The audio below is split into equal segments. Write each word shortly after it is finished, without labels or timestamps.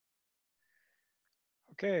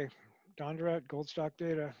Okay, Dondra Gold Stock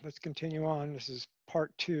Data. Let's continue on. This is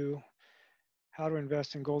part two, how to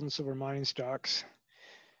invest in gold and silver mining stocks.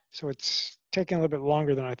 So it's taking a little bit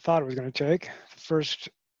longer than I thought it was going to take. The first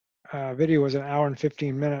video was an hour and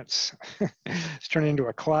 15 minutes. It's turning into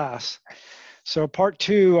a class. So part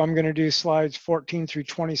two, I'm going to do slides 14 through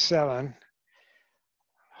 27.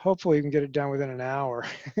 Hopefully you can get it done within an hour.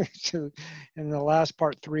 And the last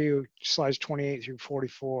part three, slides 28 through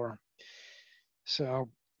 44. So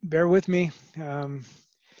bear with me.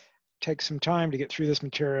 Take some time to get through this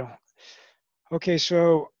material. Okay,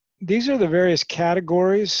 so these are the various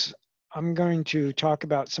categories. I'm going to talk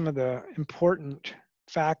about some of the important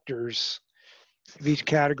factors of each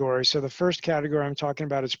category. So the first category I'm talking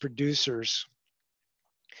about is producers.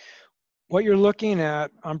 What you're looking at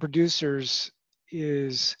on producers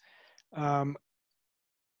is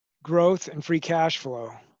growth and free cash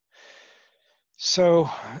flow. So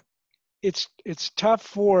it's tough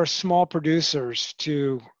for small producers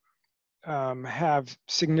to have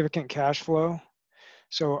significant cash flow.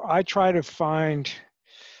 So I try to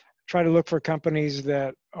look for companies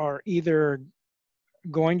that are either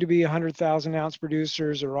going to be 100,000 ounce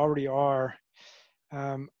producers or already are.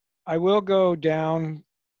 I will go down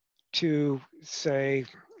to say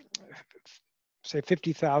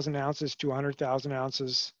 50,000 ounces to 100,000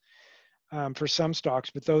 ounces for some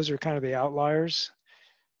stocks, but those are kind of the outliers.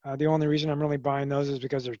 The only reason I'm really buying those is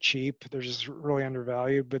because they're cheap. They're just really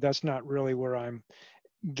undervalued, but that's not really where I'm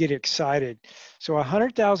get excited. So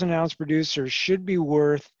 100,000 ounce producers should be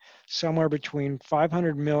worth somewhere between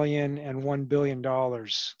 500 million and $1 billion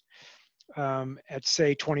at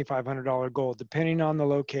say $2,500 gold, depending on the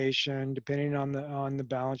location, depending on the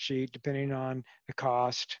balance sheet, depending on the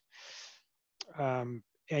cost. And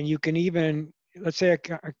you can even, let's say a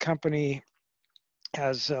company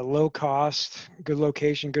has a low cost, good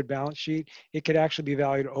location, good balance sheet, it could actually be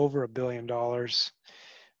valued over $1 billion.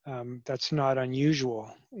 That's not unusual.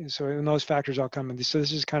 So in those factors all come in. So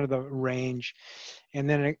this is kind of the range. And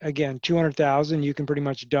then again, 200,000, you can pretty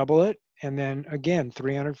much double it. And then again,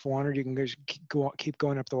 300, 400, you can just keep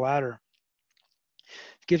going up the ladder.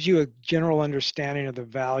 It gives you a general understanding of the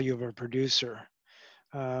value of a producer.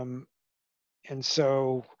 And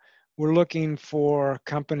so we're looking for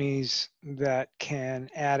companies that can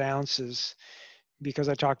add ounces, because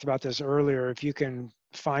I talked about this earlier. If you can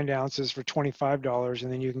find ounces for $25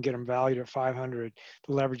 and then you can get them valued at 500,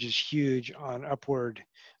 the leverage is huge on upward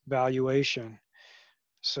valuation.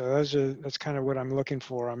 So that's kind of what I'm looking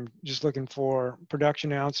for. I'm just looking for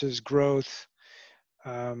production ounces, growth,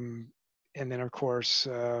 and then of course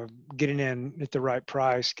getting in at the right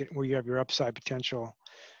price, where you have your upside potential.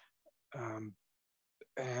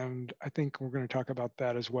 And I think we're going to talk about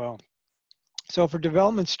that as well. So for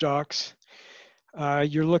development stocks,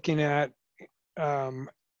 you're looking at the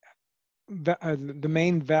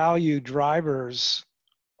main value drivers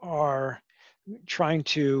are trying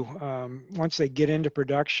to, once they get into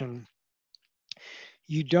production,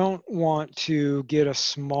 you don't want to get a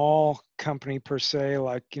small company per se,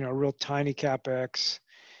 like, real tiny CapEx,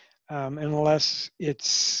 unless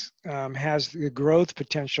it's has the growth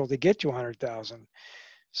potential to get to 100,000.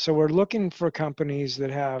 So we're looking for companies that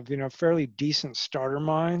have, fairly decent starter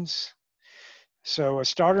mines. So a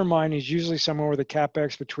starter mine is usually somewhere with a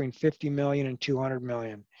CapEx between 50 million and 200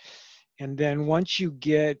 million. And then once you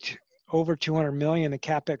get over 200 million, the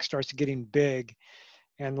CapEx starts getting big.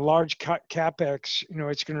 And large CapEx,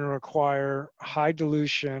 it's going to require high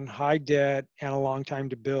dilution, high debt, and a long time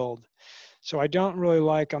to build. So I don't really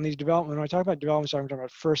like on these development, when I talk about development, I'm talking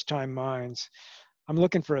about first time mines. I'm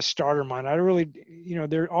looking for a starter mine. I really,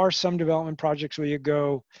 there are some development projects where you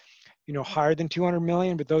go, higher than 200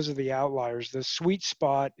 million, but those are the outliers. The sweet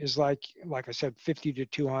spot is like I said, 50 to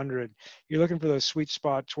 200. You're looking for those sweet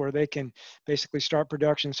spots where they can basically start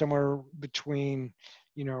production somewhere between,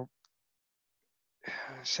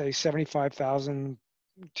 say 75,000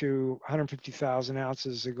 to 150,000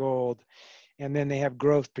 ounces of gold. And then they have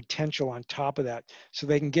growth potential on top of that. So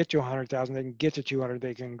they can get to 100,000, they can get to 200,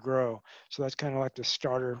 they can grow. So that's kind of like the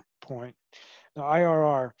starter point. Now,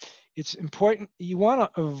 IRR, it's important. You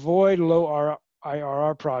want to avoid low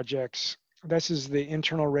IRR projects. This is the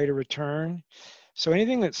internal rate of return. So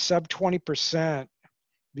anything that's sub 20%,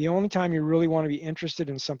 the only time you really want to be interested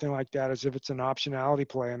in something like that is if it's an optionality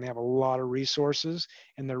play and they have a lot of resources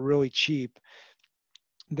and they're really cheap.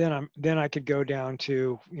 Then I could go down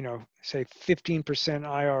to, say 15%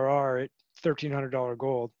 IRR at $1,300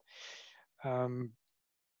 gold.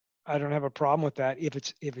 I don't have a problem with that if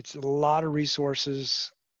it's a lot of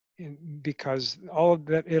resources, because all of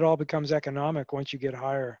that, it all becomes economic once you get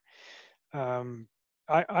higher.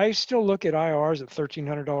 I still look at IRs at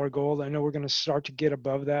 $1,300 gold. I know we're going to start to get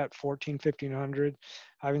above that, 14, 1,500.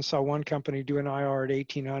 I even saw one company do an IR at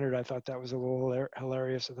 1,800. I thought that was a little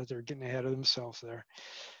hilarious. I thought they were getting ahead of themselves there.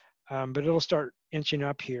 But it'll start inching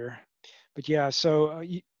up here. But yeah, so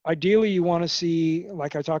ideally you want to see,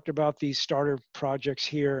 like I talked about these starter projects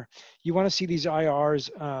here, you want to see these IRs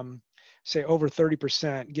say over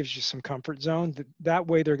 30%, gives you some comfort zone. That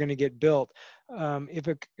way they're going to get built. If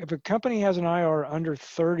a company has an IR under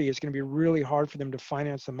 30, it's going to be really hard for them to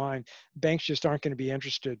finance the mine. Banks just aren't going to be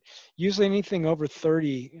interested. Usually anything over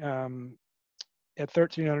 30, at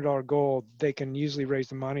 $1,300 gold, they can usually raise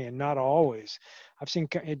the money, and not always. I've seen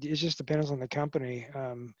it just depends on the company.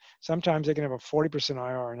 Sometimes they can have a 40%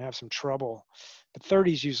 IR and have some trouble, but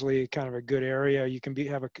 30 is usually kind of a good area. You can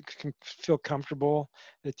feel comfortable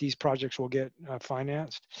that these projects will get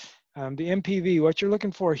financed. The NPV, what you're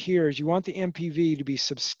looking for here is you want the NPV to be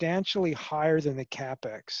substantially higher than the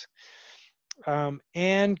CapEx,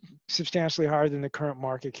 and substantially higher than the current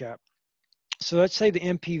market cap. So let's say the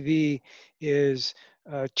NPV is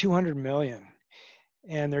 200 million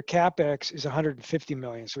and their CapEx is 150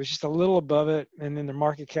 million. So it's just a little above it. And then their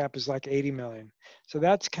market cap is like 80 million. So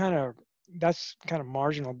that's kind of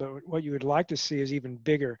marginal, but what you would like to see is even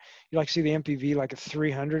bigger. You'd like to see the NPV like at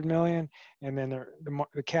 300 million, and then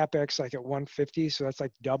the CapEx like at 150. So that's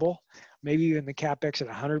like double, maybe even the CapEx at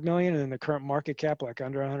 100 million, and then the current market cap like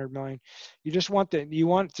under 100 million. You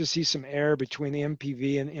want to see some air between the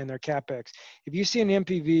NPV and their CapEx. If you see an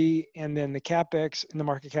NPV and then the CapEx and the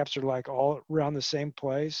market caps are like all around the same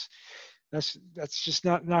place, that's just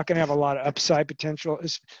not going to have a lot of upside potential.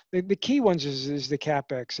 The key ones is the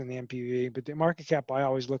CapEx and the NPV, but the market cap, I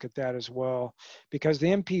always look at that as well, because the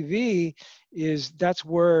NPV that's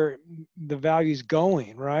where the value is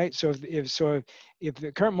going, right? So if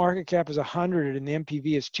the current market cap is 100 and the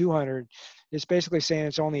NPV is 200, it's basically saying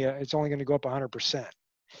it's only going to go up 100%.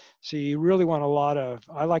 So you really want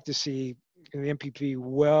I like to see the NPV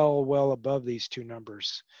well above these two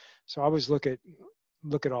numbers. So I always look at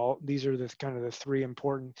all these are the kind of the three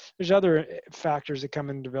important. There's other factors that come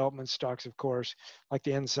in development stocks, of course, like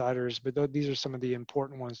the insiders, but these are some of the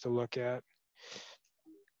important ones to look at.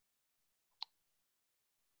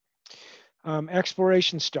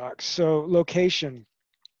 Exploration stocks. So location.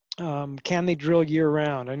 Can they drill year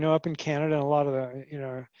round? I know up in Canada, a lot of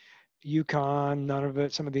the Yukon, none of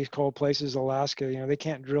it. Some of these cold places, Alaska, they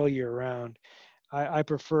can't drill year round. I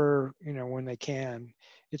prefer, when they can.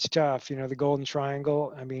 It's tough, the Golden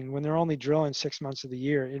Triangle. I mean, when they're only drilling 6 months of the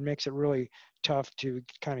year, it makes it really tough to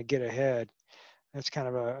kind of get ahead. That's kind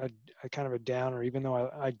of a kind of a downer, even though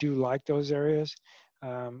I do like those areas.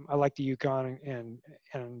 I like the Yukon and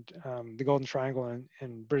the Golden Triangle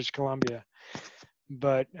and British Columbia.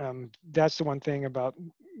 But that's the one thing about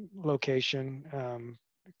location.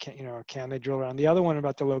 Can they drill around? The other one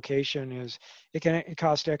about the location is it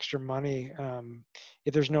costs extra money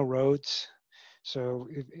if there's no roads. So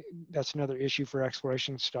that's another issue for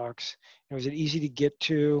exploration stocks. Is it easy to get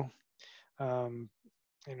to?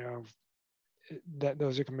 That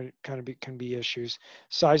those are can be issues.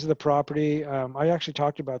 Size of the property. I actually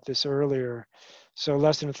talked about this earlier. So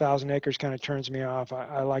less than 1,000 acres kind of turns me off.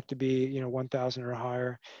 I like to be 1,000 or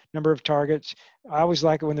higher. Number of targets. I always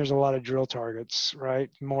like it when there's a lot of drill targets, right?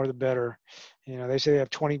 More the better. They say they have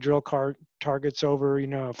 20 drill targets over a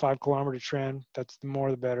 5-kilometer trend. That's the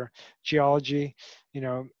more the better. Geology.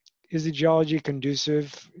 Is the geology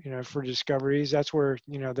conducive for discoveries? That's where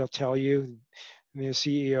they'll tell you. The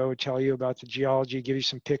CEO would tell you about the geology, give you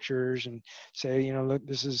some pictures, and say, look,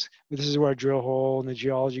 this is where I drill hole, and the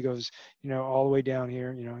geology goes, all the way down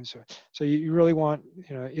here, So you really want,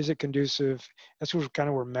 is it conducive? That's kind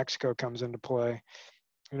of where Mexico comes into play.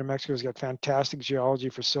 Mexico's got fantastic geology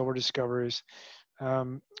for silver discoveries.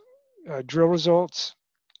 Drill results.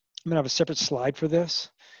 I'm gonna have a separate slide for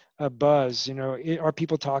this. Buzz. Are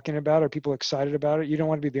people talking about it? Are people excited about it? You don't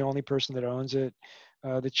want to be the only person that owns it.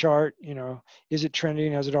 The chart, is it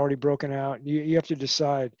trending? Has it already broken out? You have to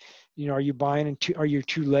decide, are you buying are you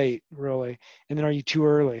too late, really? And then are you too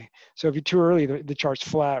early? So if you're too early, the chart's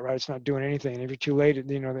flat, right? It's not doing anything. And if you're too late,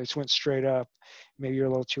 it's went straight up. Maybe you're a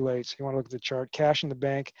little too late. So you want to look at the chart. Cash in the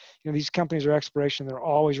bank. These companies are exploration. They're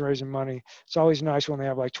always raising money. It's always nice when they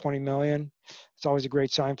have like 20 million. It's always a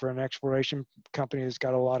great sign for an exploration company that's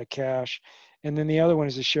got a lot of cash. And then the other one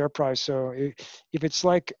is the share price. So if it's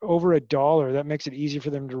like over $1, that makes it easy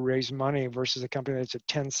for them to raise money versus a company that's at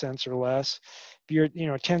 10 cents or less. If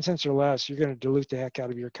you're 10 cents or less, you're going to dilute the heck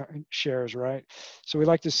out of your shares, right? So we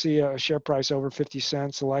like to see a share price over 50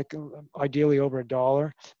 cents, like ideally over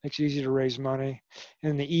 $1. Makes it easy to raise money.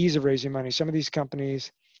 And the ease of raising money. Some of these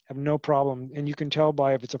companies, have no problem. And you can tell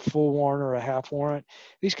by if it's a full warrant or a half warrant.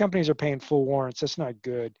 These companies are paying full warrants. That's not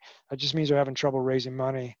good. That just means they're having trouble raising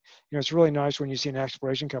money. It's really nice when you see an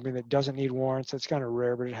exploration company that doesn't need warrants. That's kind of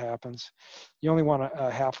rare, but it happens. You only want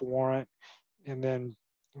a half warrant, and then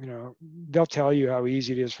they'll tell you how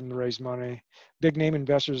easy it is for them to raise money. Big name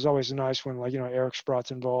investors is always nice when, like, Eric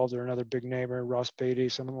Sprott's involved, or another big name, or Ross Beatty,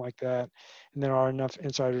 something like that. And there are enough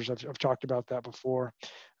insiders. I've talked about that before.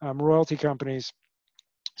 Royalty companies.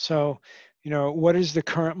 So, what is the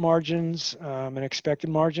current margins and expected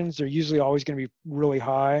margins? They're usually always going to be really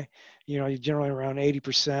high. Generally around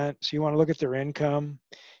 80%. So you want to look at their income.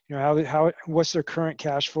 What's their current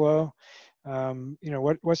cash flow?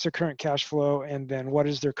 What's their current cash flow, and then what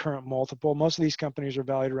is their current multiple? Most of these companies are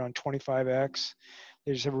valued around 25x.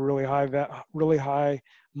 They just have a really high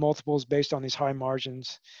multiples based on these high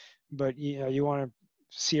margins. But you want to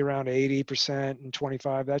see around 80% and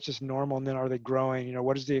 25. That's just normal. And then are they growing?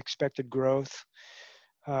 What is the expected growth?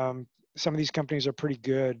 Some of these companies are pretty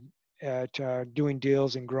good at doing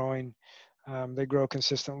deals and growing. They grow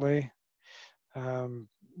consistently.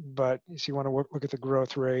 But so you want to look at the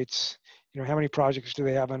growth rates. How many projects do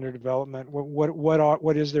they have under development?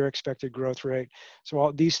 What is their expected growth rate?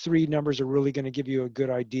 So these three numbers are really going to give you a good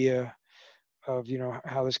idea of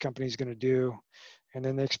how this company is going to do. And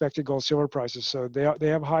then the expected gold silver prices. So they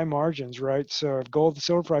have high margins, right? So if gold and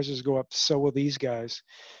silver prices go up, so will these guys.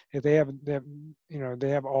 If they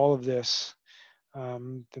have all of this,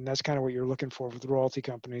 then that's kind of what you're looking for with royalty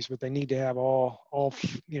companies. But they need to have all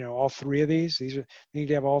three of these. They need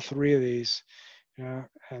to have all three of these,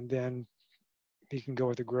 and then you can go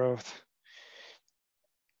with the growth.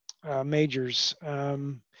 Majors.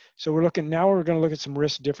 So we're going to look at some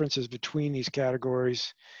risk differences between these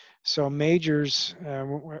categories. So majors,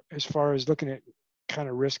 as far as looking at kind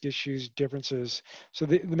of risk issues, differences. So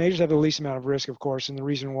the majors have the least amount of risk, of course, and the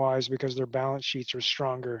reason why is because their balance sheets are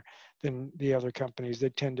stronger than the other companies. They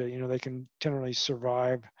tend to, they can generally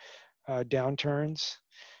survive downturns.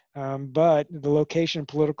 But the location and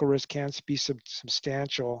political risk can be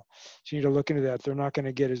substantial. So you need to look into that. They're not going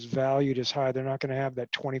to get as valued as high. They're not going to have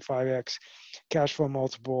that 25x cash flow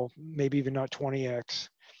multiple, maybe even not 20x,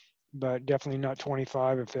 but definitely not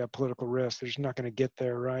 25 if they have political risk. They're just not going to get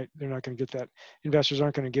there, right? They're not going to get that. Investors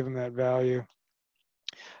aren't going to give them that value.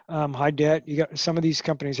 High debt. You got some of these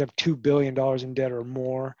companies have $2 billion in debt or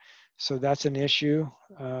more. So that's an issue.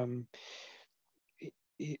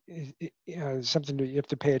 Something you have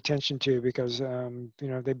to pay attention to, because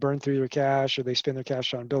they burn through their cash, or they spend their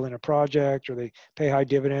cash on building a project, or they pay high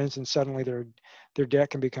dividends, and suddenly their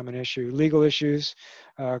debt can become an issue. Legal issues.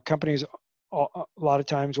 Companies a lot of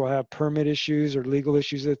times will have permit issues or legal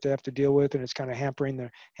issues that they have to deal with, and it's kind of hampering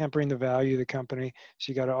the value of the company.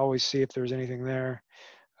 So you got to always see if there's anything there.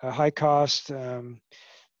 High cost can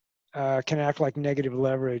act like negative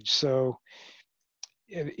leverage. So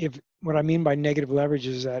if what I mean by negative leverage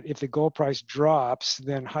is that if the gold price drops,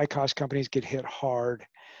 then high cost companies get hit hard.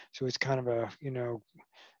 So it's kind of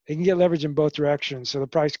they can get leverage in both directions. So the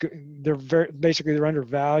price, they're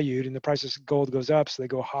undervalued, and the price of gold goes up, so they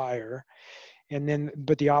go higher. And then,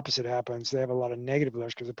 but the opposite happens. They have a lot of negative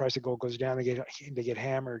leverage because the price of gold goes down, they get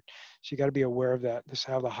hammered. So you got to be aware of that. This is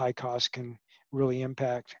how the high cost can really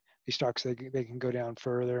impact these stocks. They can go down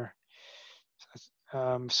further.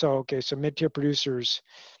 So mid-tier producers,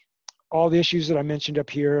 all the issues that I mentioned up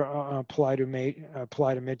here apply to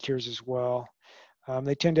mid-tiers as well.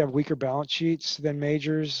 They tend to have weaker balance sheets than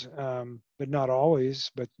majors, but not always,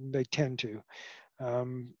 but they tend to.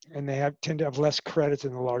 And they tend to have less credit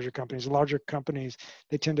than the larger companies. The larger companies,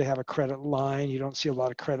 they tend to have a credit line. You don't see a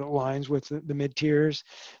lot of credit lines with the mid-tiers.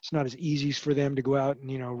 It's not as easy for them to go out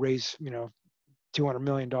and raise $200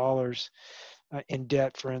 million in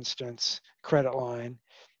debt, for instance, credit line.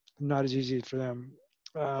 Not as easy for them.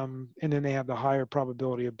 And then they have the higher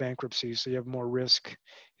probability of bankruptcy, so you have more risk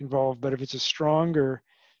involved. But if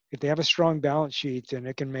they have a strong balance sheet, then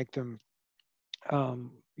it can make them,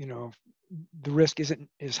 the risk isn't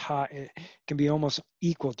as high. It can be almost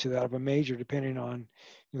equal to that of a major, depending on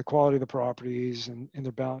the quality of the properties and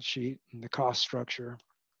their balance sheet and the cost structure.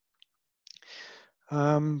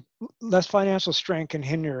 Less financial strength can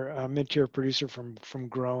hinder a mid-tier producer from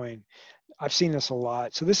growing. I've seen this a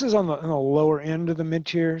lot. So this is on the lower end of the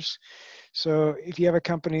mid-tiers. So if you have a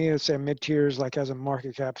company that's say mid-tiers, like has a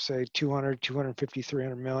market cap, say 200, 250,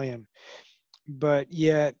 300 million, but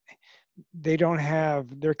yet they don't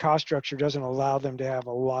have, their cost structure doesn't allow them to have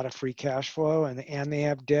a lot of free cash flow, and they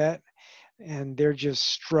have debt, and they're just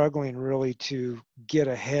struggling really to get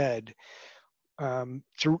ahead,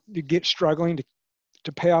 struggling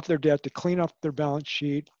to pay off their debt, to clean up their balance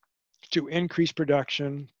sheet, to increase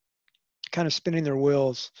production, kind of spinning their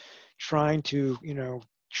wheels, trying to,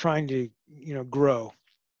 grow.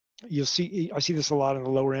 I see this a lot in the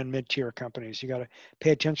lower end mid-tier companies. You got to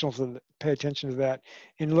pay attention to that,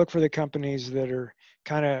 and look for the companies that are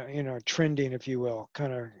kind of, trending, if you will,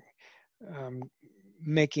 kind of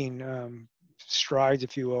making strides,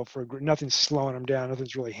 if you will, for nothing's slowing them down,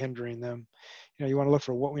 nothing's really hindering them. You want to look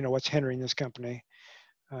for what's hindering this company.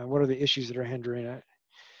 What are the issues that are hindering it?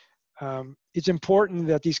 It's important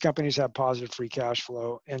that these companies have positive free cash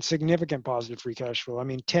flow and significant positive free cash flow. I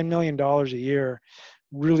mean, $10 million a year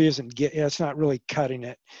really it's not really cutting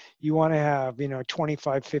it. You want to have,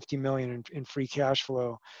 25, 50 million in free cash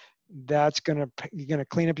flow. You're going to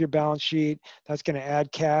clean up your balance sheet. That's going to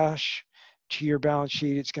add cash to your balance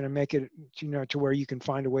sheet. It's going to make it, to where you can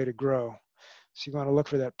find a way to grow. So you want to look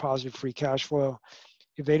for that positive free cash flow.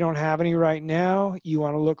 If they don't have any right now, you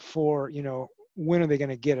want to look for, when are they going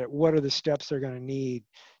to get it? What are the steps they're going to need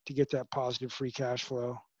to get that positive free cash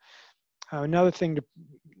flow? Another thing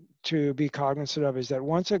to be cognizant of is that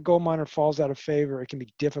once a gold miner falls out of favor, it can be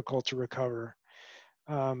difficult to recover.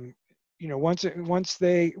 Once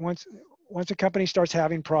a company starts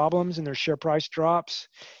having problems and their share price drops,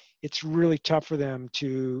 it's really tough for them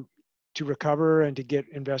to recover and to get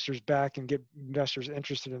investors back and get investors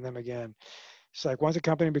interested in them again. It's like once a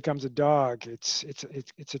company becomes a dog, it's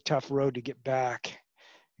a tough road to get back.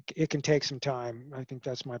 It can take some time. I think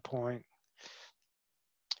that's my point.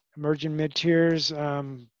 Emerging mid-tiers.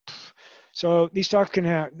 So these stocks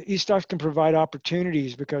can provide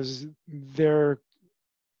opportunities because they're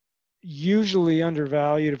usually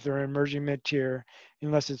undervalued if they're an emerging mid-tier,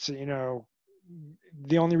 unless it's,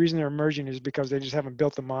 the only reason they're emerging is because they just haven't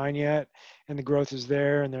built the mine yet and the growth is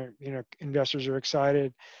there and they're, investors are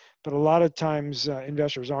excited. But a lot of times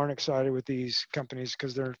investors aren't excited with these companies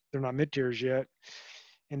because they're not mid-tiers yet,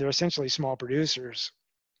 and they're essentially small producers.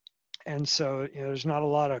 And so there's not a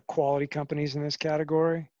lot of quality companies in this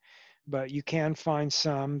category, but you can find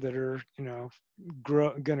some that are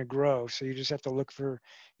going to grow. So you just have to look for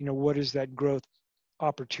what is that growth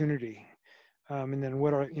opportunity, and then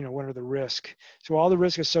what are the risks. So all the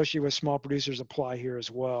risks associated with small producers apply here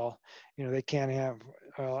as well. They can have.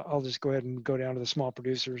 I'll just go ahead and go down to the small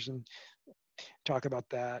producers and talk about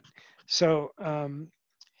that. So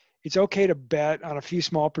it's okay to bet on a few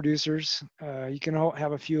small producers. You can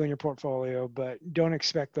have a few in your portfolio, but don't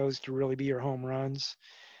expect those to really be your home runs.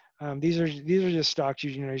 These are just stocks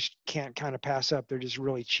you just can't kind of pass up. They're just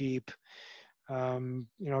really cheap. A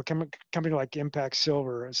company like Impact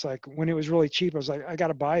Silver, it's like when it was really cheap, I was like, I got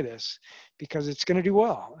to buy this because it's going to do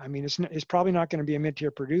well. I mean, it's probably not going to be a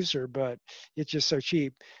mid-tier producer, but it's just so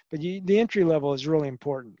cheap. But the entry level is really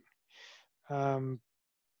important. You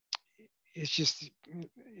just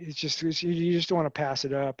don't want to pass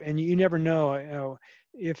it up, and you never know,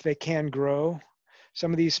 if they can grow.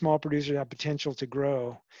 Some of these small producers have potential to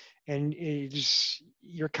grow, and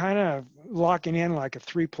you're kind of locking in like a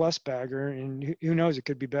 3+ bagger, and who knows, it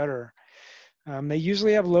could be better. They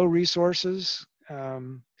usually have low resources,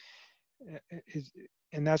 and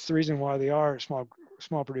that's the reason why they are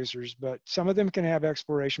small producers. But some of them can have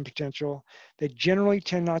exploration potential. They generally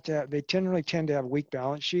tend to have weak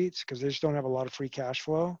balance sheets because they just don't have a lot of free cash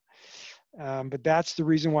flow. But that's the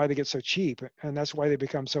reason why they get so cheap, and that's why they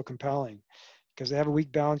become so compelling, because they have a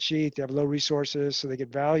weak balance sheet, they have low resources, so they get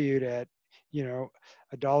valued at,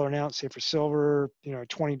 $1 an ounce, say for silver,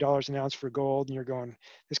 $20 an ounce for gold, and you're going,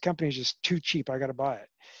 this company is just too cheap, I got to buy it.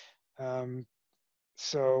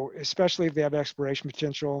 So especially if they have exploration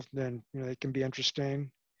potential, then they can be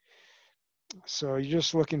interesting. So you're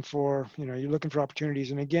just looking for,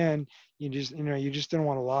 opportunities, and again, you just don't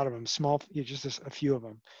want a lot of them. Just a few of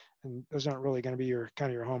them, and those aren't really going to be your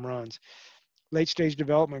home runs. Late stage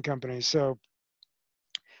development companies. So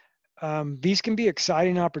these can be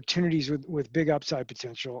exciting opportunities with big upside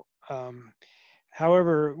potential.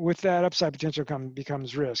 However, with that upside potential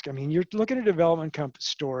becomes risk. I mean, you're looking at development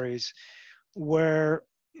stories where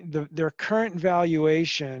their current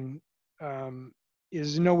valuation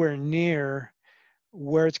is nowhere near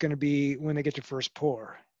where it's going to be when they get to first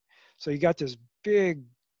pour. So you got this big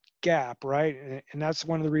gap, right? And that's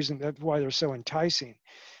one of the reasons, that's why they're so enticing.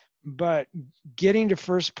 But getting to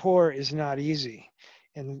first pour is not easy,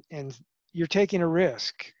 and you're taking a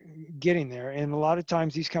risk getting there. And a lot of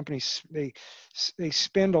times these companies, they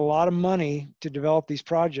spend a lot of money to develop these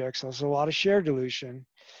projects. There's a lot of share dilution,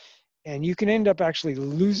 and you can end up actually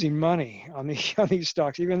losing money on these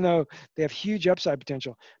stocks, even though they have huge upside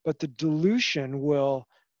potential. But the dilution will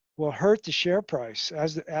will hurt the share price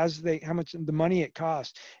how much the money it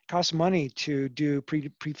costs. It costs money to do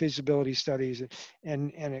pre-feasibility studies,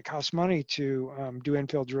 and it costs money to do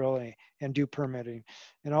infill drilling and do permitting,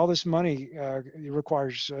 and all this money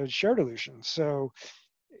requires share dilution. So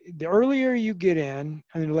the earlier you get in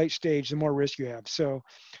the late stage, the more risk you have. So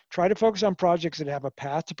try to focus on projects that have a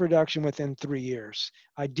path to production within 3 years,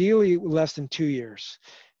 ideally less than 2 years.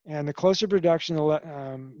 And the closer production,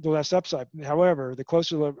 the less upside. However, the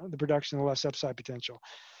closer the production, the less upside potential.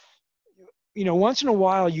 You know, once in a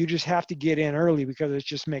while, you just have to get in early because it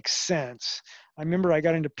just makes sense. I remember I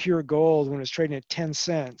got into Pure Gold when it was trading at 10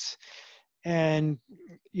 cents. And,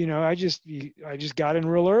 you know, I just got in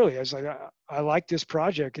real early. I was like, I like this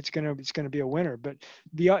project. It's gonna be a winner. But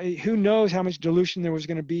who knows how much dilution there was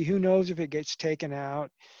going to be? Who knows if it gets taken out?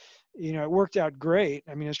 You know, it worked out great.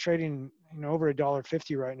 I mean, it's trading, you know, over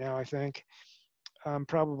 $1.50 right now, I think.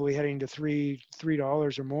 Probably heading to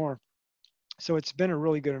 $3 or more. So it's been a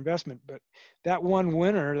really good investment. But that one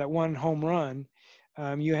winner, that one home run,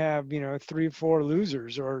 you have, you know, 3 or 4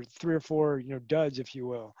 losers, or 3 or 4, you know, duds, if you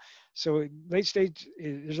will. So late stage,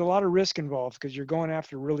 there's a lot of risk involved because you're going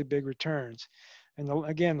after really big returns. And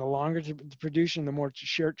again, the longer the production, the more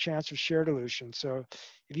chance of share dilution. So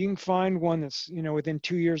if you can find one that's, you know, within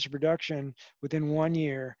 2 years of production, within 1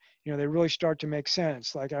 year, you know, they really start to make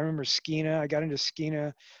sense. Like I remember Skeena, I got into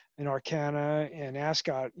Skeena and Arcana and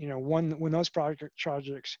Ascot, you know, when those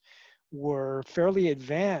projects were fairly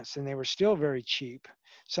advanced and they were still very cheap.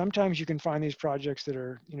 Sometimes you can find these projects that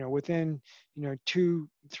are, you know, within, you know,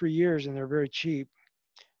 2-3 years and they're very cheap.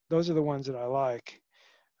 Those are the ones that I like.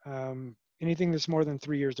 Anything that's more than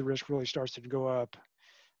 3 years, the risk really starts to go up.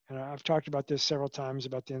 And I've talked about this several times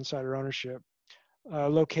about the insider ownership.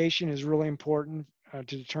 Location is really important to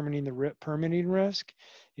determining the permitting risk.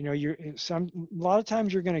 You know, a lot of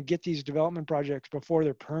times you're going to get these development projects before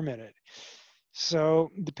they're permitted. So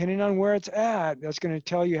depending on where it's at, that's going to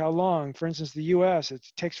tell you how long. For instance, the U.S., it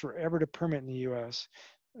takes forever to permit in the U.S.,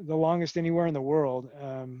 the longest anywhere in the world.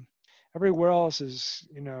 Everywhere else is,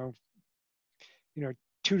 you know,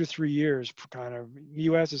 2 to 3 years kind of. The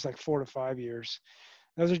U.S. is like 4 to 5 years.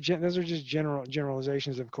 Those are just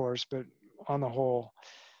generalizations, of course, but on the whole.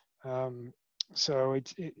 So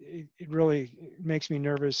it really makes me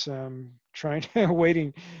nervous trying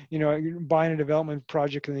waiting, you know, buying a development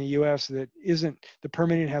project in the U.S. that the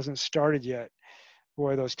permitting hasn't started yet.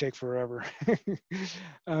 Boy, those take forever.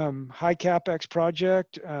 High capex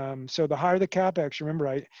project. So the higher the capex, remember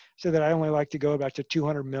I said that I only like to go back to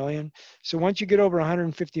 200 million. So once you get over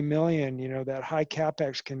 150 million, you know, that high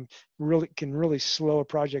capex can really slow a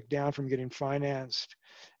project down from getting financed.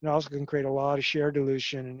 It also can create a lot of share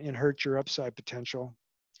dilution and hurt your upside potential.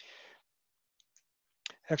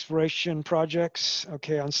 Exploration projects.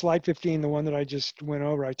 Okay, on slide 15, the one that I just went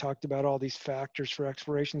over, I talked about all these factors for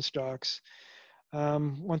exploration stocks.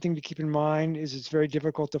 One thing to keep in mind is it's very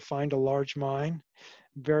difficult to find a large mine,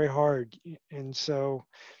 very hard. And so,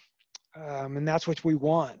 and that's what we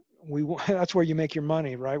want. That's where you make your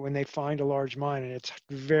money, right? When they find a large mine, and it's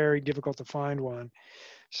very difficult to find one.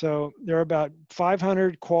 So there are about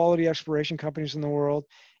 500 quality exploration companies in the world,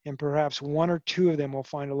 and perhaps 1 or 2 of them will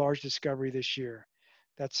find a large discovery this year.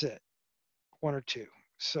 That's it, 1 or 2.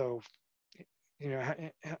 So, you know,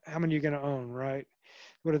 how many are you going to own, right?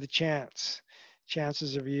 What are the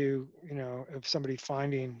chances of you know, of somebody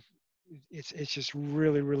finding? It's just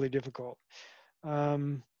really, really difficult.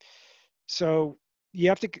 So you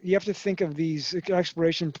have to think of these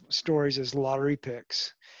exploration stories as lottery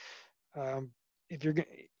picks.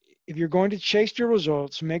 If you're going to chase your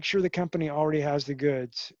results, make sure the company already has the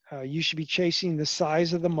goods. You should be chasing the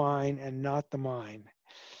size of the mine and not the mine.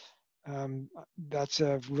 That's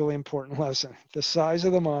a really important lesson. The size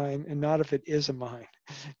of the mine and not if it is a mine.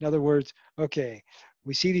 In other words, okay,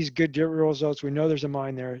 we see these good results. We know there's a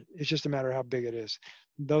mine there. It's just a matter of how big it is.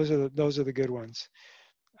 Those are the good ones.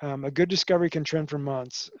 A good discovery can trend for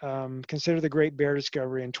months. Consider the Great Bear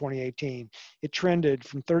discovery in 2018. It trended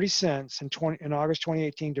from 30 cents in August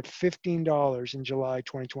 2018 to $15 in July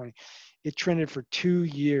 2020. It trended for 2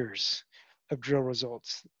 years of drill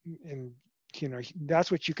results. And you know,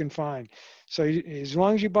 that's what you can find. So as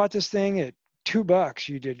long as you bought this thing at $2,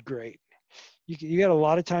 you did great. You got a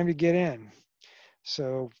lot of time to get in.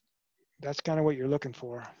 So that's kind of what you're looking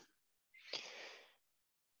for.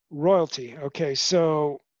 Royalty. Okay,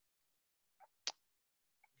 so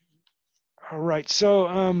all right.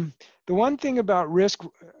 So the one thing about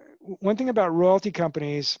royalty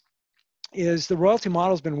companies is the royalty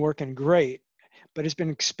model has been working great, but it's been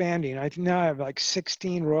expanding. I now have like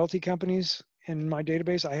 16 royalty companies in my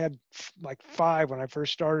database. I had like 5 when I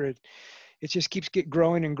first started, it just keeps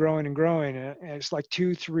growing and growing and growing. And it's like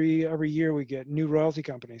 2, 3 every year we get new royalty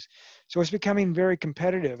companies. So it's becoming very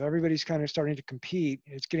competitive. Everybody's kind of starting to compete.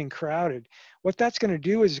 It's getting crowded. What that's going to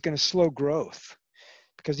do is it's going to slow growth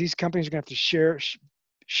because these companies are going to have to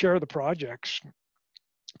share the projects.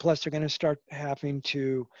 Plus, they're going to start having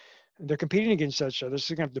to, they're competing against each other.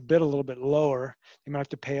 So they're going to have to bid a little bit lower. They might have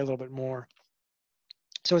to pay a little bit more.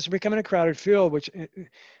 So it's becoming a crowded field, which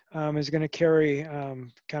is going to carry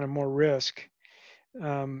kind of more risk.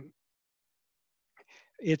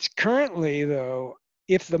 It's currently, though,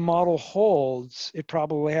 if the model holds, it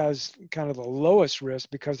probably has kind of the lowest risk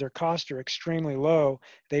because their costs are extremely low.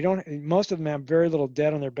 Most of them have very little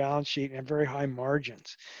debt on their balance sheet and very high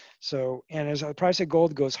margins. So, and as the price of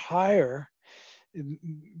gold goes higher,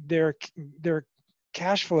 their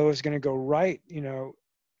cash flow is going to go right,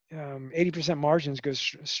 80% margins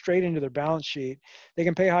goes straight into their balance sheet. They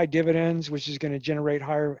can pay high dividends, which is going to generate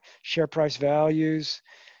higher share price values.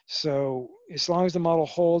 So as long as the model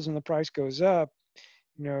holds and the price goes up,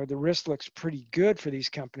 the risk looks pretty good for these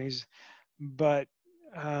companies. But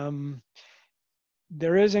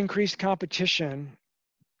there is increased competition.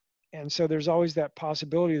 And so there's always that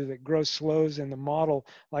possibility that growth slows in the model.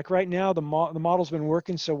 Like right now, the model's been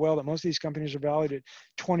working so well that most of these companies are valued at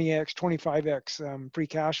 20x, 25x free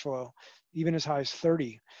cash flow, even as high as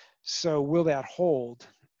 30. So will that hold?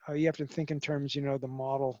 You have to think in terms, the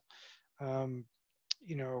model,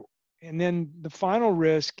 and then the final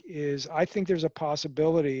risk is I think there's a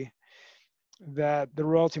possibility that the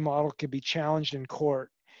royalty model could be challenged in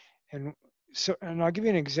court. And I'll give you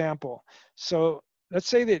an example. So let's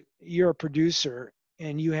say that you're a producer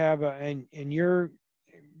and you have and you're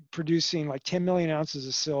producing like 10 million ounces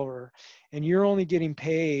of silver, and you're only getting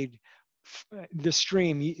paid the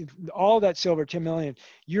stream, all that silver, 10 million,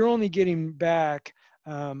 you're only getting back.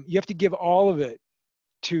 You have to give all of it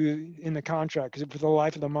in the contract, because for the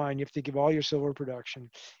life of the mine, you have to give all your silver production,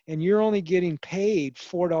 and you're only getting paid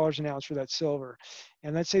 $4 an ounce for that silver.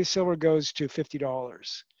 And let's say silver goes to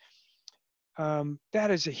 $50.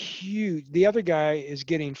 That is a huge, the other guy is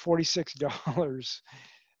getting $46.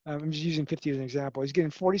 I'm just using 50 as an example. He's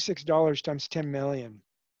getting $46 times 10 million.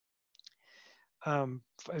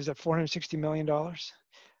 Is that $460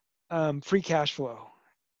 million? Free cash flow.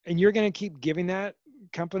 And you're going to keep giving that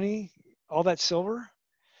company all that silver?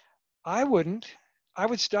 I wouldn't. I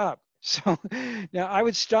would stop. So now I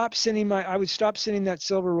would stop sending that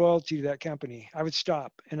silver royalty to that company. I would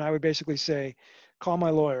stop, and I would basically say, call my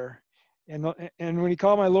lawyer. And when he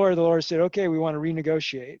called my lawyer, the lawyer said, okay, we want to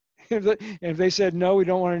renegotiate. And if they said, no, we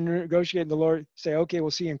don't want to negotiate, the lawyer say, okay, we'll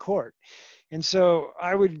see you in court. And so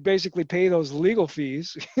I would basically pay those legal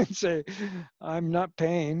fees and say, I'm not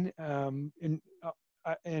paying. And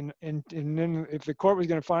then if the court was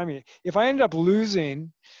going to fine me, if I ended up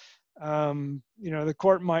losing, the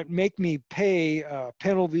court might make me pay a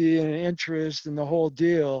penalty and interest and the whole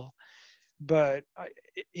deal. But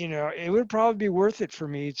it would probably be worth it for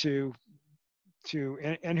me to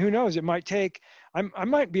and who knows, it might take, I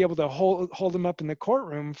might be able to hold them up in the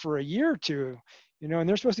courtroom for a year or two, and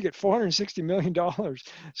they're supposed to get $460 million.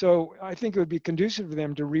 So I think it would be conducive for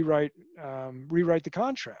them to rewrite the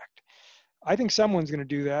contract. I think someone's going to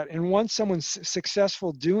do that. And once someone's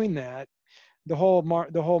successful doing that, the whole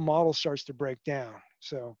model starts to break down.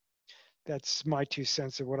 So that's my 2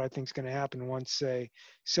 cents of what I think is going to happen once, say,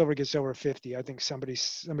 silver gets over 50. I think somebody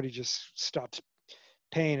just stops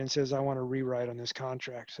paying and says, I want to rewrite on this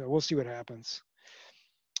contract. So we'll see what happens.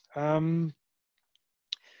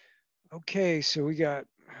 Okay, so we got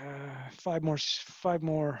 5 more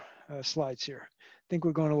slides here. I think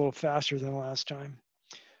we're going a little faster than last time.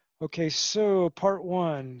 Okay, so part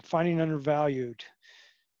 1, finding undervalued.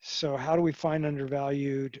 So how do we find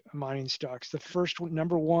undervalued mining stocks? The first one,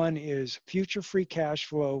 number 1, is future free cash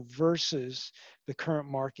flow versus the current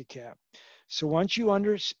market cap. So once you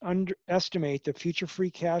underestimate the future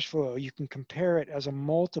free cash flow, you can compare it as a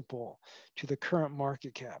multiple to the current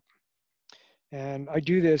market cap. And I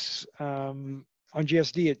do this on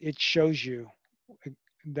GSD. It shows you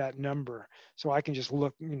that number. So I can just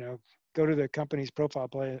look, go to the company's profile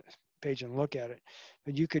page and look at it.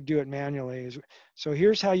 But you could do it manually. So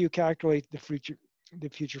here's how you calculate the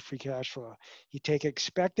future free cash flow. You take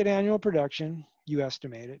expected annual production, you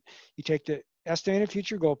estimate it. You take the estimated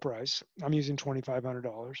future gold price. I'm using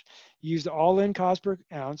 $2,500. You use the all-in cost per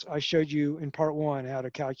ounce. I showed you in part 1 how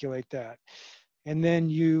to calculate that. And then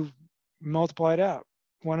you multiply it out.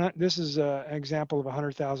 This is an example of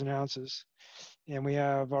 100,000 ounces. And we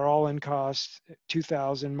have our all-in cost,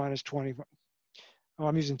 2,000 minus 20.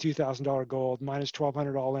 I'm using $2,000 gold minus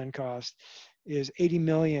 1,200 all-in cost. is 80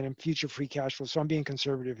 million in future free cash flow. So I'm being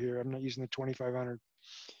conservative here. I'm not using the 2,500.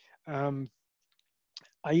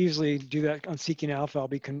 I usually do that on Seeking Alpha. I'll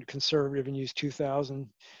be conservative and use 2,000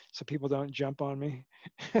 so people don't jump on me.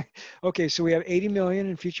 Okay, so we have 80 million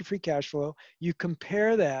in future free cash flow. You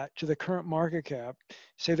compare that to the current market cap.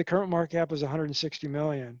 Say the current market cap is 160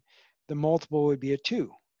 million. The multiple would be a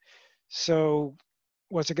 2. So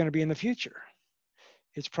what's it going to be in the future?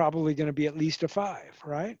 It's probably going to be at least a 5,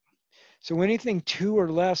 right? So anything 2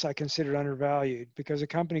 or less I consider undervalued, because a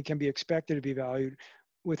company can be expected to be valued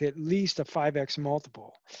with at least a 5x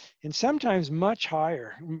multiple, and sometimes much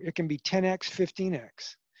higher. It can be 10x,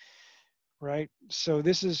 15x, right? So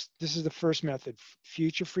this is the first method: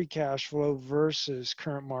 future free cash flow versus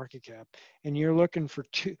current market cap, and you're looking for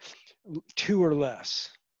two or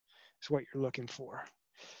less is what you're looking for.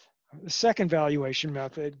 The second valuation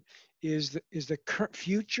method is the current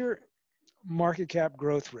future market cap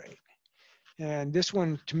growth rate. And this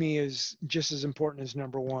one to me is just as important as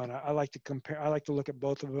number one. I like to compare, I like to look at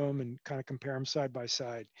both of them and kind of compare them side by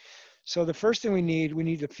side. So the first thing we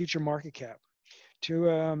need the future market cap.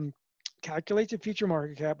 To calculate the future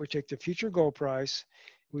market cap, we take the future gold price,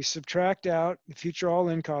 we subtract out the future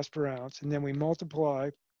all-in cost per ounce, and then we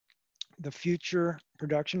multiply the future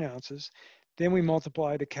production ounces. Then we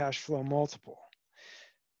multiply the cash flow multiple.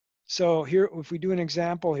 So here, if we do an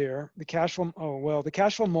example here, the cash flow, the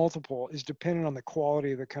cash flow multiple is dependent on the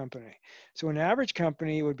quality of the company. So an average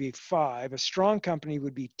company would be 5, a strong company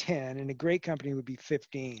would be 10, and a great company would be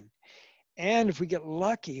 15. And if we get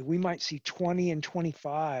lucky, we might see 20 and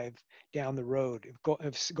 25 down the road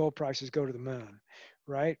if gold prices go to the moon,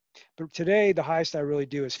 right? But today, the highest I really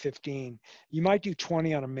do is 15. You might do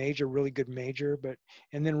 20 on a major, really good major,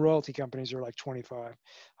 and then royalty companies are like 25.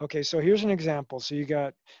 Okay, so here's an example. So you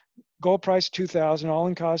got gold price 2,000,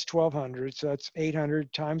 all-in cost 1,200, so that's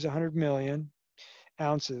 800 times 100 million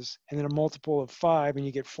ounces, and then a multiple of 5, and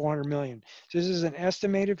you get 400 million. So this is an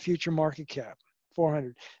estimated future market cap.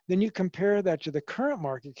 400. Then you compare that to the current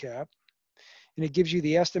market cap, and it gives you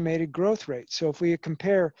the estimated growth rate. So if we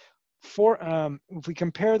compare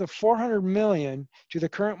the 400 million to the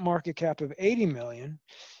current market cap of 80 million,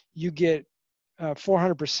 you get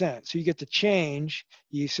 400%. So you get the change.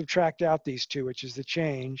 You subtract out these two, which is the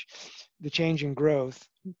change in growth,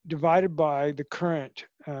 divided by the current,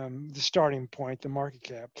 the starting point, the market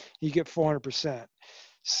cap. You get 400%.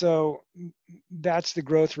 So that's the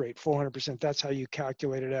growth rate, 400%. That's how you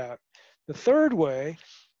calculate it out. The third way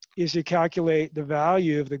is to calculate the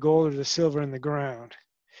value of the gold or the silver in the ground.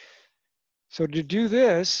 So to do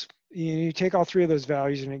this, you take all three of those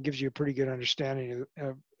values, and it gives you a pretty good understanding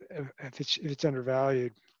of if it's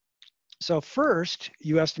undervalued. So first,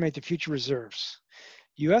 you estimate the future reserves.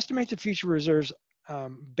 You estimate the future reserves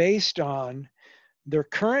based on their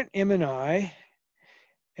current M&I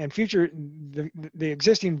and the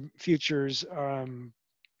existing futures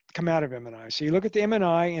come out of M&I. So you look at the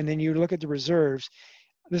M&I, and then you look at the reserves.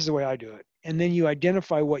 This is the way I do it. And then you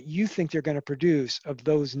identify what you think they're going to produce of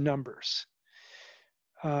those numbers.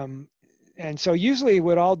 And so usually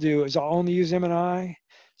what I'll do is I'll only use M&I.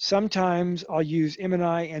 Sometimes I'll use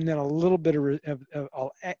M&I and then a little bit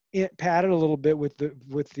I'll pad it a little bit with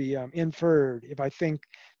the inferred if I think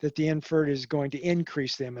that the inferred is going to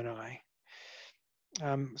increase the M&I.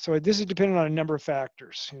 So this is dependent on a number of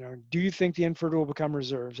factors. Do you think the inferred will become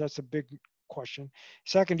reserves? That's a big question.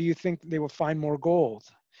 Second, do you think they will find more gold,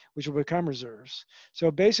 which will become reserves? So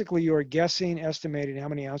basically, you're guessing, estimating how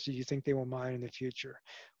many ounces you think they will mine in the future.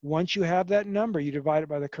 Once you have that number, you divide it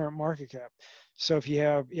by the current market cap. So if you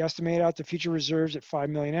estimate out the future reserves at 5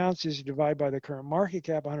 million ounces, you divide by the current market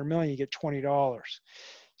cap, 100 million, you get $20.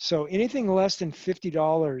 So anything less than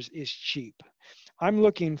 $50 is cheap. I'm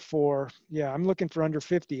looking for under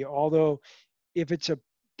 50, although if it's a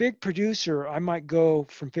big producer, I might go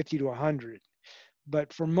from 50 to 100.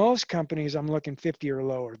 But for most companies, I'm looking 50 or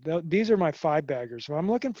lower. These are my 5-baggers. So I'm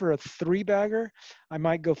looking for a 3-bagger, I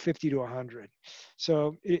might go 50 to 100.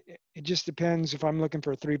 So it just depends if I'm looking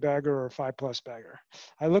for a 3-bagger or a 5+ bagger.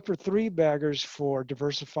 I look for 3-baggers for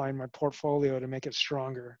diversifying my portfolio to make it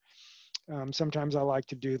stronger. Sometimes I like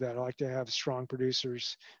to do that. I like to have strong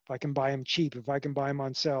producers. If I can buy them cheap, if I can buy them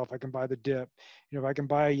on sale, if I can buy the dip, if I can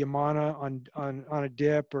buy a Yamana on a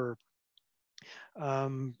dip, or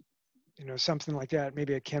something like that,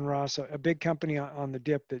 maybe a Kinross, a big company on the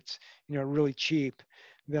dip that's really cheap,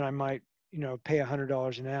 then I might pay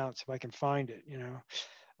 $100 an ounce if I can find it.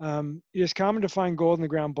 It is common to find gold in the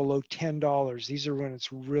ground below $10. These are when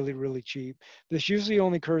it's really, really cheap. This usually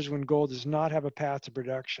only occurs when gold does not have a path to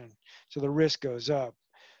production, so the risk goes up.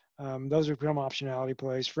 Those become optionality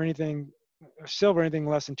plays. For anything silver, anything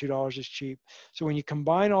less than $2 is cheap. So when you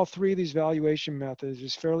combine all three of these valuation methods,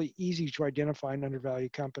 it's fairly easy to identify an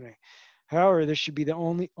undervalued company. However, this should be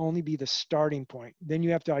the only be the starting point. Then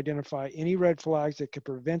you have to identify any red flags that could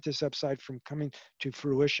prevent this upside from coming to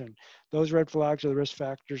fruition. Those red flags are the risk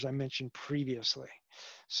factors I mentioned previously.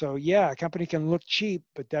 So yeah, a company can look cheap,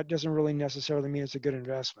 but that doesn't really necessarily mean it's a good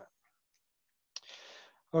investment.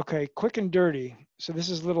 Okay, quick and dirty. So this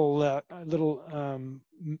is little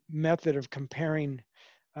method of comparing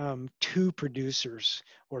two producers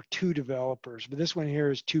or two developers, but this one here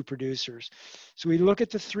is two producers. So we look at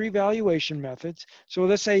the three valuation methods. So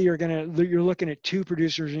let's say you're looking at two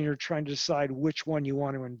producers and you're trying to decide which one you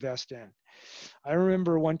want to invest in. I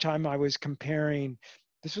remember one time I was comparing.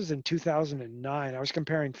 This was in 2009. I was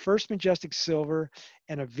comparing First Majestic Silver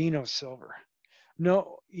and Avino Silver.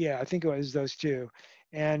 No, yeah, I think it was those two.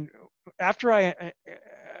 And after I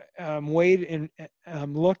weighed and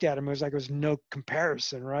looked at them, it was like it was no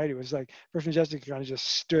comparison, right? It was like First Majestic kind of just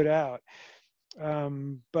stood out.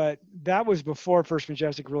 But that was before First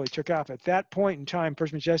Majestic really took off. At that point in time,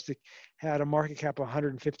 First Majestic had a market cap of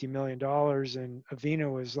 $150 million, and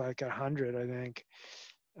Avino was like 100, I think.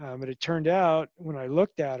 But it turned out when I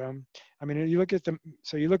looked at them, I mean, you look at them,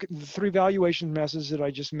 so you look at the three valuation methods that I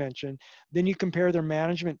just mentioned, then you compare their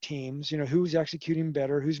management teams, who's executing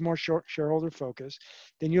better, who's more shareholder focused.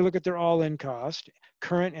 Then you look at their all-in cost,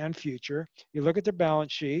 current and future. You look at their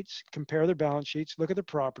balance sheets, compare their balance sheets, look at the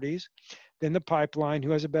properties, then the pipeline,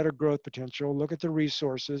 who has a better growth potential, look at the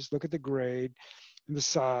resources, look at the grade, the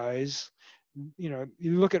size. You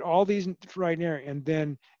look at all these right now, and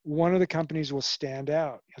then one of the companies will stand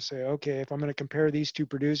out. You'll say, okay, if I'm going to compare these two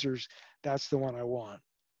producers, that's the one I want.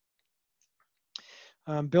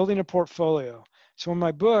 Building a portfolio. So in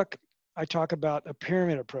my book, I talk about a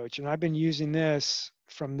pyramid approach, and I've been using this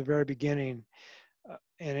from the very beginning.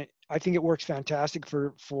 And I think it works fantastic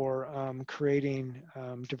for creating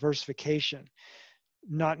diversification.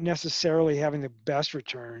 Not necessarily having the best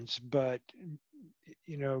returns, but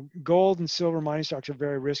gold and silver mining stocks are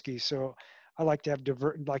very risky. So I like to have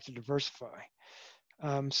diversify.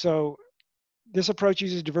 So this approach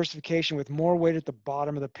uses diversification with more weight at the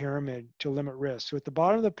bottom of the pyramid to limit risk. So at the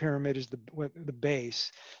bottom of the pyramid is the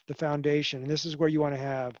base, the foundation, and this is where you want to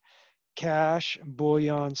have cash,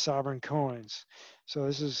 bullion, sovereign coins. So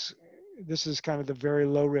this is kind of the very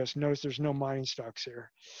low risk. Notice there's no mining stocks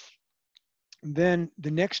here. Then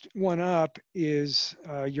the next one up is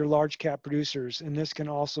your large cap producers, and this can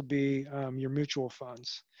also be your mutual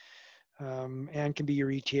funds and can be your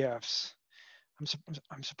ETFs.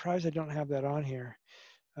 I'm surprised I don't have that on here.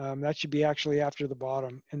 That should be actually after the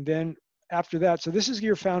bottom. And then after that, so this is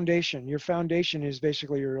your foundation. Your foundation is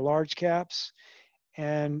basically your large caps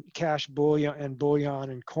and cash, bullion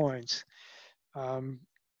and coins.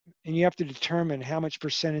 And you have to determine how much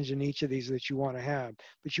percentage in each of these that you want to have.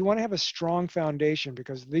 But you want to have a strong foundation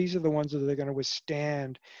because these are the ones that are going to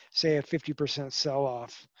withstand, say, a 50%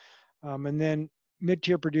 sell-off. And then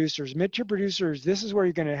mid-tier producers. Mid-tier producers, this is where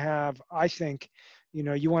you're going to have, I think,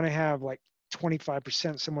 you want to have like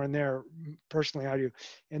 25% somewhere in there. Personally, I do.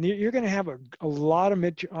 And you're going to have a lot of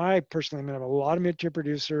mid-tier, I personally am going to have a lot of mid-tier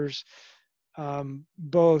producers,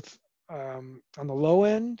 both on the low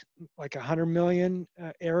end, like 100 million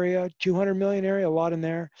area, 200 million area, a lot in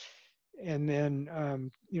there. And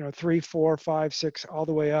then, 3, 4, 5, 6, all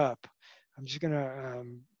the way up. I'm just going to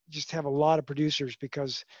just have a lot of producers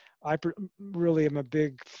because I really am a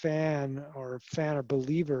big fan or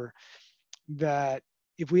believer that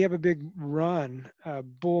if we have a big run,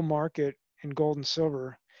 bull market in gold and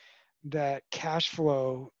silver, that cash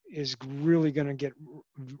flow is really going to get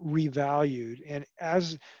revalued. And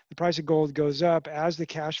as the price of gold goes up, as the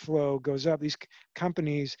cash flow goes up, these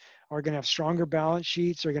companies are going to have stronger balance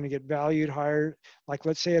sheets. They're going to get valued higher. Like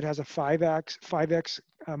let's say it has a 5x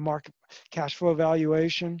market cash flow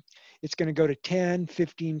valuation. It's going to go to 10,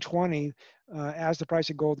 15, 20 as the price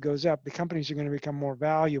of gold goes up. The companies are going to become more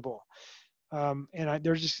valuable.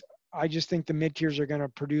 I just think the mid tiers are going to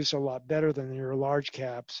produce a lot better than your large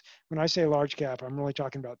caps. When I say large cap, I'm really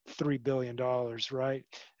talking about $3 billion, right?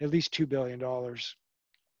 At least $2 billion.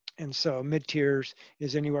 And so mid tiers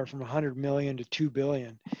is anywhere from 100 million to 2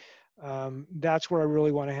 billion. That's where I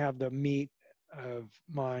really want to have the meat of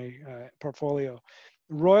my portfolio.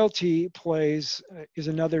 Royalty plays is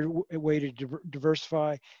another way to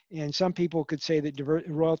diversify. And some people could say that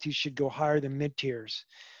royalties should go higher than mid tiers.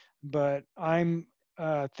 But I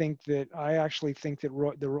actually think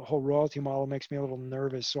that the whole royalty model makes me a little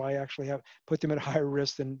nervous. So I actually have put them at higher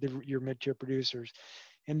risk than your mid-tier producers.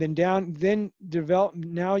 and then develop.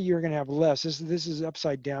 Now you're going to have less. This is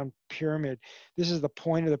upside down pyramid. This is the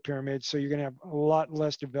point of the pyramid. So you're going to have a lot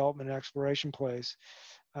less development and exploration plays.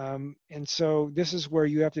 And so this is where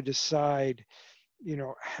you have to decide,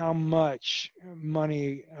 how much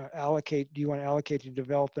money do you want to allocate to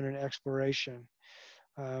development and exploration.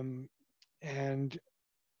 And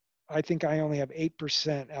I think I only have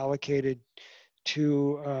 8% allocated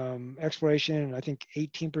to exploration, and I think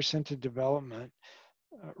 18% to development,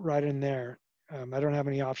 right in there. I don't have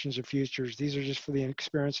any options or futures. These are just for the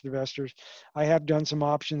experienced investors. I have done some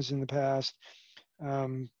options in the past,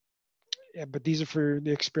 but these are for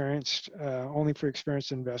the experienced, only for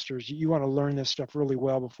experienced investors. You want to learn this stuff really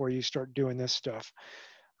well before you start doing this stuff.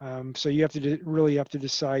 So you have to really have to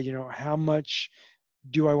decide, how much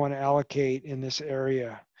do I want to allocate in this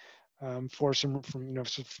area for some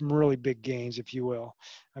really big gains, if you will.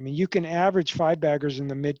 I mean, you can average 5-baggers in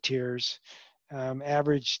the mid tiers,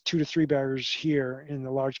 average 2 to 3 baggers here in the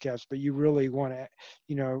large caps, but you really want to,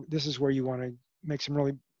 this is where you want to make some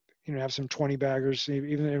really, have some 20 baggers,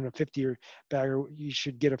 even in a 50 bagger, you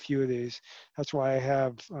should get a few of these. That's why I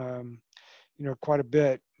have, quite a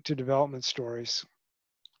bit to development stories.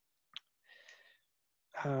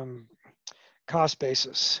 Cost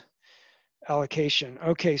basis allocation.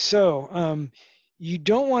 Okay, so you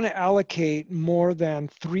don't want to allocate more than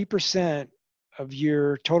 3% of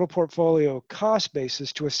your total portfolio cost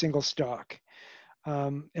basis to a single stock,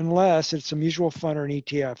 unless it's a mutual fund or an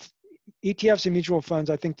ETF. ETFs and mutual funds,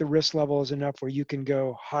 I think the risk level is enough where you can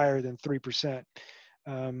go higher than 3%.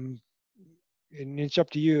 And it's up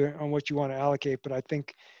to you on what you want to allocate, but I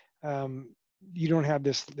think you don't have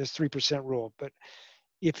this 3% rule. But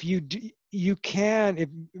if you do, you can, if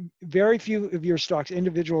very few of your stocks,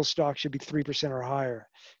 individual stocks, should be 3% or higher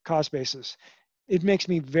cost basis. It makes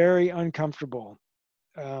me very uncomfortable.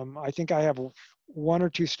 I think I have 1 or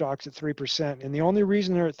 2 stocks at 3%, and the only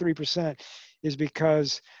reason they're at 3% is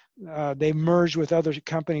because they merged with other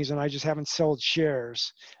companies, and I just haven't sold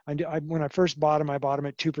shares. When I first bought them, I bought them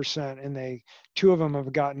at 2%, and 2 of them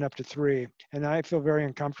have gotten up to 3%, and I feel very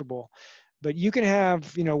uncomfortable. But you can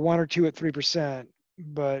have 1 or 2 at 3%,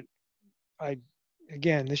 but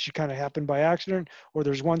again, this should kind of happen by accident, or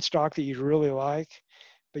there's one stock that you really like,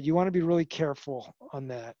 but you want to be really careful on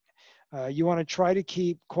that. You want to try to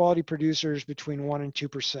keep quality producers between 1 and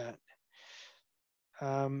 2%.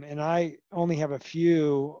 And I only have a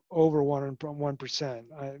few over 1%.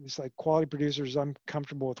 It's like quality producers, I'm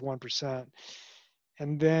comfortable with 1%.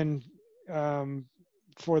 And then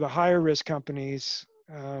for the higher risk companies,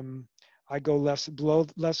 I go less than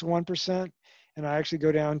 1%, and I actually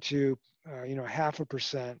go down to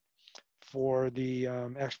 0.5% for the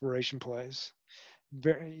exploration plays.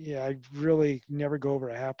 I really never go over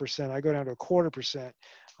 0.5%. I go down to 0.25%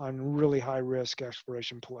 on really high risk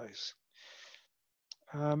exploration plays.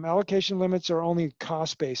 Allocation limits are only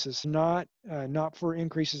cost basis, not for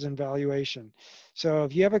increases in valuation. So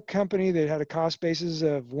if you have a company that had a cost basis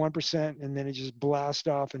of 1% and then it just blasts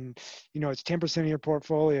off and it's 10% of your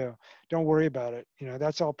portfolio, don't worry about it.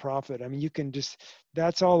 That's all profit. I mean, you can just,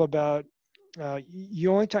 that's all about the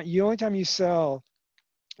only time you sell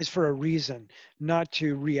is for a reason, not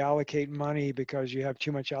to reallocate money because you have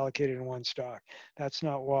too much allocated in one stock. That's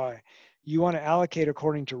not why. You want to allocate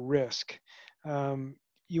according to risk.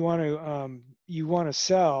 You want to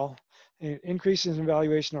sell. Increases in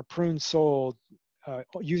valuation are pruned sold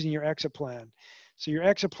using your exit plan. So your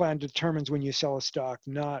exit plan determines when you sell a stock,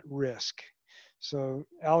 not risk. So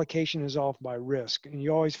allocation is all by risk, and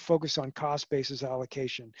you always focus on cost basis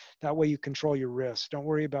allocation. That way you control your risk. Don't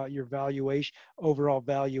worry about your valuation, overall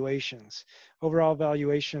valuations. Overall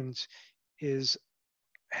valuations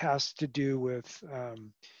has to do with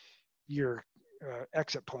your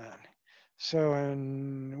exit plan. So,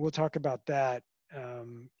 and we'll talk about that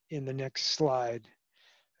in the next slide.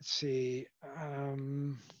 Let's see.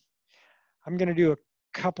 I'm going to do a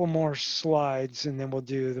couple more slides, and then we'll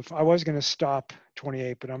do I was going to stop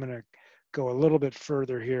 28, but I'm going to go a little bit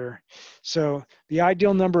further here. So the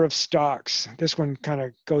ideal number of stocks, this one kind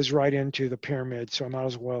of goes right into the pyramid, so I might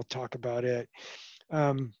as well talk about it.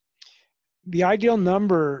 The ideal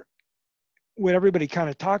number, what everybody kind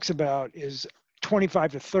of talks about, is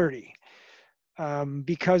 25 to 30.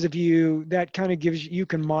 Because that kind of gives you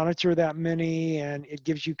can monitor that many, and it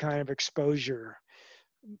gives you kind of exposure.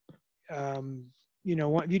 If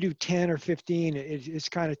you do 10 or 15, it's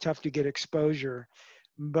kind of tough to get exposure.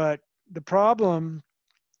 But the problem,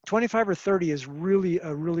 25 or 30 is really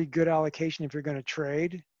a really good allocation if you're going to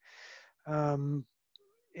trade.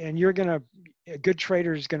 and a good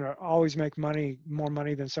trader is gonna always make more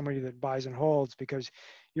money than somebody that buys and holds, because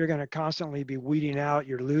you're gonna constantly be weeding out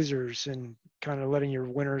your losers and kind of letting your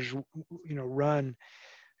winners, run.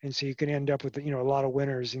 And so you can end up with, a lot of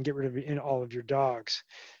winners and get rid of all of your dogs.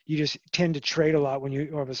 You just tend to trade a lot when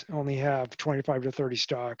you only have 25 to 30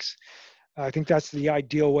 stocks. I think that's the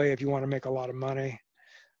ideal way if you want to make a lot of money,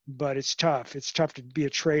 but it's tough. It's tough to be a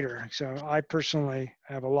trader. So I personally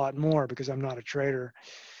have a lot more because I'm not a trader.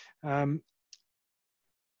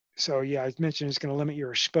 So yeah, I mentioned it's going to limit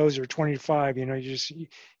your exposure 20 to 5.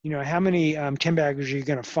 How many 10 baggers are you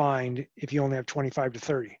going to find if you only have 25 to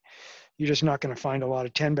 30? You're just not going to find a lot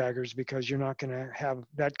of 10 baggers because you're not going to have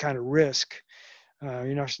that kind of risk.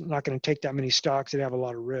 You're not going to take that many stocks that have a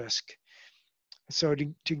lot of risk. So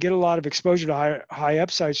to get a lot of exposure to high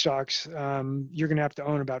upside stocks, you're going to have to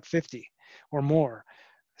own about 50 or more.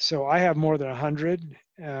 So I have more than 100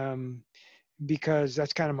 because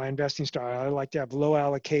that's kind of my investing style. I like to have low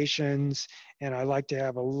allocations and I like to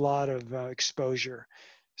have a lot of exposure.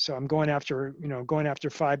 So I'm going after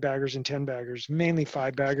 5 baggers and 10 baggers, mainly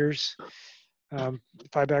 5 baggers. 5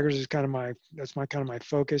 baggers is kind of my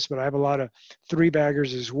focus, but I have a lot of 3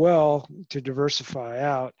 baggers as well to diversify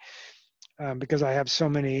out. Because I have so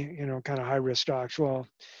many, kind of high risk stocks. Well,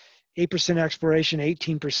 8% exploration,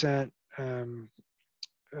 18%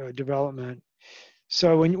 development.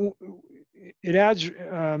 So when it adds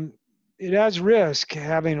risk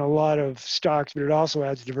having a lot of stocks, but it also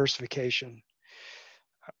adds diversification.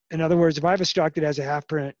 In other words, if I have a stock that has a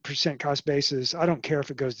 0.5% cost basis, I don't care if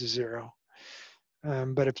it goes to 0.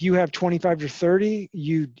 But if you have 25 to 30,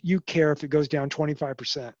 you care if it goes down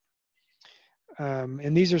 25%.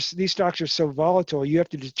 And these stocks are so volatile. You have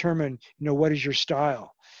to determine, what is your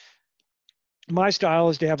style. My style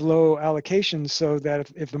is to have low allocations so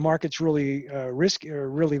that if the market's really risky or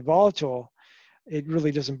really volatile, it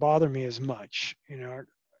really doesn't bother me as much.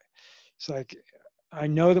 It's like I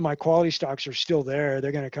know that my quality stocks are still there.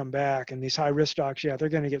 They're going to come back, and these high risk stocks, yeah, they're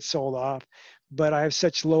going to get sold off. But I have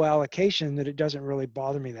such low allocation that it doesn't really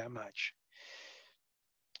bother me that much.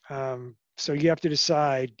 So you have to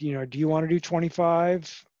decide, do you want to do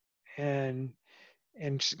 25 and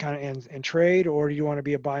trade, or do you want to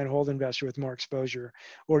be a buy and hold investor with more exposure,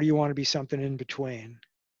 or do you want to be something in between?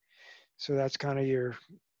 So that's kind of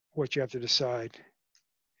what you have to decide.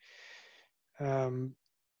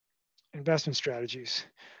 Investment strategies.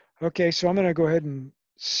 Okay, so I'm going to go ahead and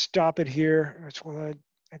stop it here. Well,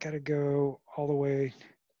 I got to go all the way.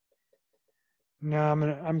 Now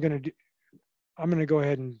I'm going to go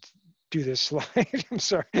ahead and do this slide. I'm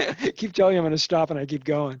sorry. I keep telling you I'm going to stop and I keep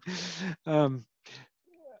going.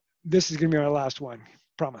 This is going to be my last one,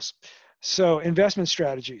 promise. So investment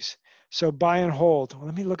strategies. So buy and hold. Well,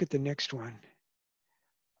 let me look at the next one.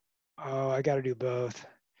 Oh, I got to do both.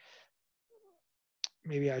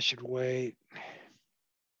 Maybe I should wait.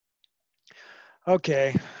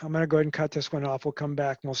 Okay, I'm going to go ahead and cut this one off. We'll come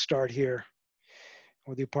back and we'll start here.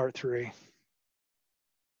 We'll do part 3.